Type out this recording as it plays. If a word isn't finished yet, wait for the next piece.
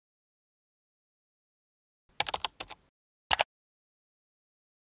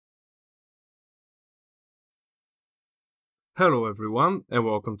Hello everyone and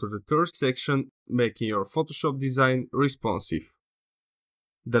welcome to the third section, making your Photoshop design responsive.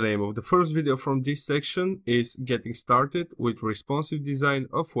 The name of the first video from this section is Getting Started with Responsive Design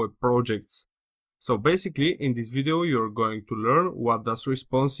of Web Projects. So basically in this video you're going to learn what does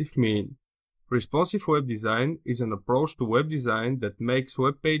responsive mean. Responsive web design is an approach to web design that makes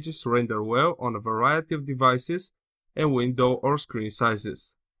web pages render well on a variety of devices and window or screen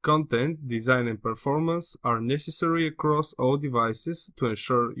sizes. Content, design and performance are necessary across all devices to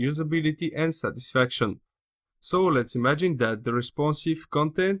ensure usability and satisfaction. So let's imagine that the responsive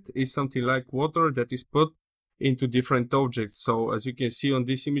content is something like water that is put into different objects. So as you can see on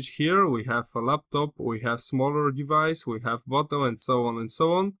this image here, we have a laptop, we have smaller device, we have bottle and so on and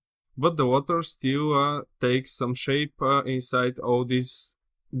so on. But the water still takes some shape inside all these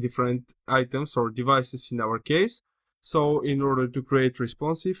different items or devices in our case. So in order to create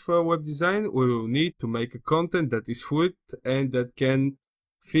responsive web design, we will need to make a content that is fluid and that can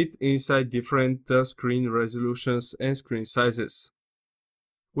fit inside different screen resolutions and screen sizes.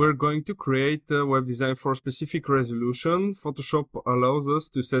 We're going to create a web design for specific resolution. Photoshop allows us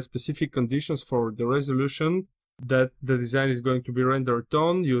to set specific conditions for the resolution that the design is going to be rendered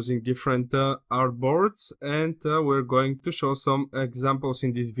on using different artboards, and we're going to show some examples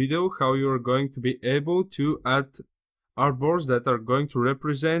in this video how you are going to be able to add artboards that are going to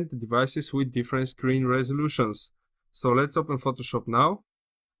represent devices with different screen resolutions. So let's open Photoshop now.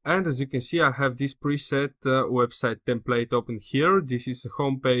 And as you can see, I have this preset website template open here. This is a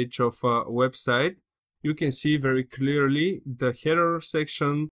home page of a website. You can see very clearly the header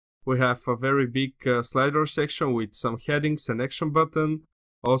section. We have a very big slider section with some headings and action button.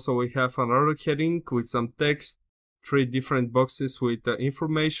 Also, we have another heading with some text, 3 different boxes with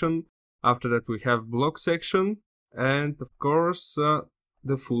information. After that, we have block section. And of course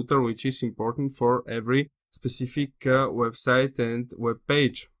the footer, which is important for every specific website and web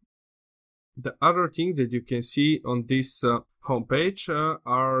page. The other thing that you can see on this homepage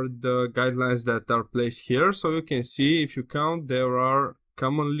are the guidelines that are placed here. So you can see, if you count, there are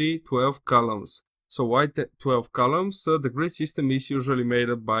commonly 12 columns. So why 12 columns? The grid system is usually made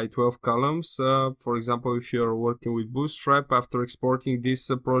up by 12 columns. For example, if you're working with Bootstrap, after exporting this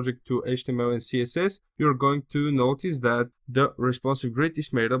project to HTML and CSS, you're going to notice that the responsive grid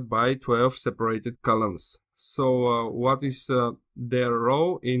is made up by 12 separated columns. So what is their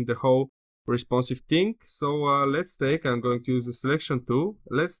role in the whole responsive thing? So let's take, I'm going to use the selection tool.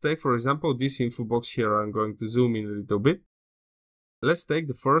 Let's take, for example, this info box here. I'm going to zoom in a little bit. Let's take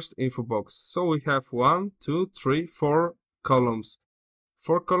the first info box. So we have 1, 2, 3, 4 columns.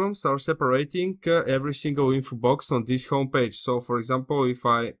 4 columns are separating every single info box on this home page. So for example, if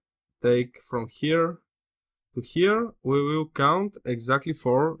I take from here to here, we will count exactly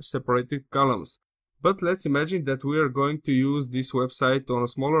 4 separated columns. But let's imagine that we are going to use this website on a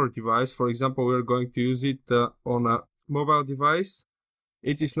smaller device. For example, we are going to use it on a mobile device.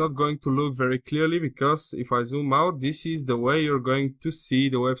 It is not going to look very clearly, because if I zoom out, this is the way you're going to see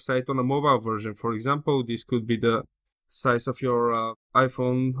the website on a mobile version. For example, this could be the size of your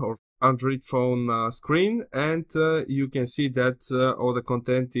iPhone or Android phone screen, and you can see that all the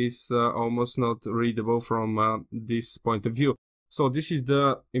content is almost not readable from this point of view. So this is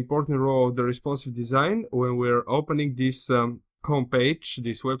the important role of the responsive design. When we're opening this home page,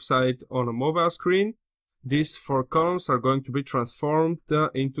 this website on a mobile screen, these 4 columns are going to be transformed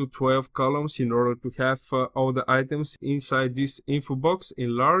into 12 columns in order to have all the items inside this info box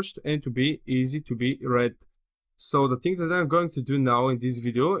enlarged and to be easy to be read. So the thing that I'm going to do now in this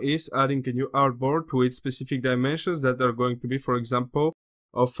video is adding a new artboard with specific dimensions that are going to be, for example,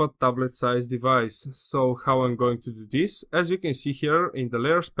 of a tablet size device. So how I'm going to do this? As you can see here in the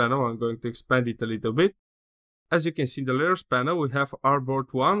layers panel, I'm going to expand it a little bit. As you can see in the layers panel, we have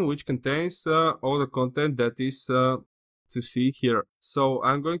artboard 1, which contains all the content that is to see here. So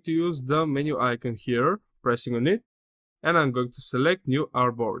I'm going to use the menu icon here, pressing on it, and I'm going to select new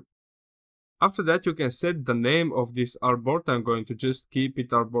artboard. After that, you can set the name of this artboard. I'm going to just keep it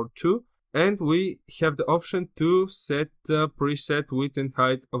artboard 2, and we have the option to set the preset width and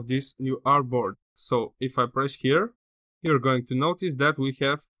height of this new artboard. So if I press here, you're going to notice that we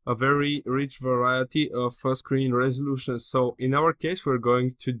have a very rich variety of screen resolutions. So in our case, we're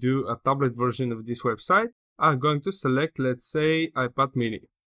going to do a tablet version of this website. I'm going to select, let's say, iPad mini.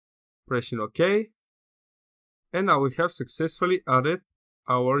 Pressing OK. And now we have successfully added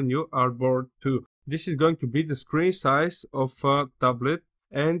our new artboard 2. This is going to be the screen size of a tablet.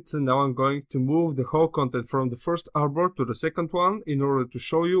 And now I'm going to move the whole content from the first artboard to the second one in order to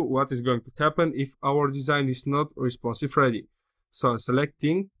show you what is going to happen if our design is not responsive ready. So I'm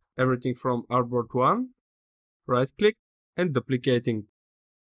selecting everything from artboard 1, right click, and duplicating.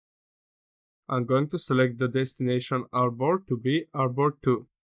 I'm going to select the destination artboard to be artboard 2.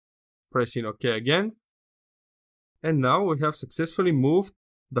 Pressing OK again. And now we have successfully moved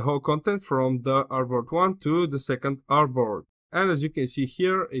the whole content from the artboard 1 to the second artboard. And as you can see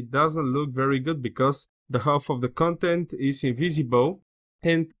here, it doesn't look very good because the half of the content is invisible.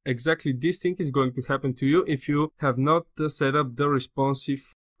 And exactly this thing is going to happen to you if you have not set up the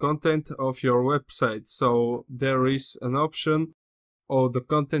responsive content of your website. So there is an option of the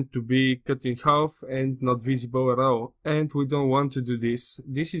content to be cut in half and not visible at all. And we don't want to do this.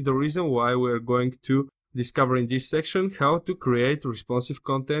 This is the reason why we're going to discover in this section how to create responsive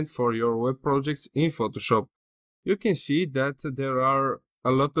content for your web projects in Photoshop. You can see that there are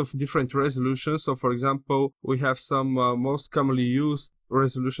a lot of different resolutions. So for example, we have some most commonly used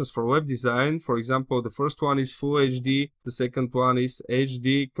resolutions for web design. For example, the first one is Full HD, the second one is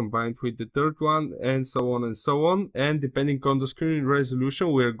HD combined with the third one, and so on and so on. And depending on the screen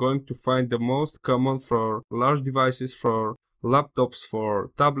resolution, we are going to find the most common for large devices, for laptops,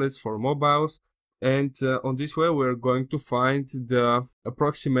 for tablets, for mobiles. And on this way, we're going to find the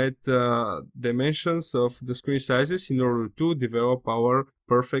approximate dimensions of the screen sizes in order to develop our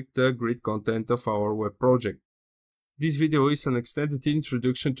perfect grid content of our web project. This video is an extended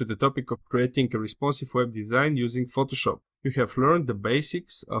introduction to the topic of creating a responsive web design using Photoshop. You have learned the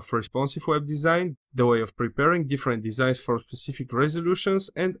basics of responsive web design, the way of preparing different designs for specific resolutions,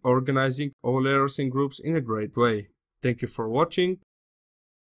 and organizing all layers and groups in a great way. Thank you for watching.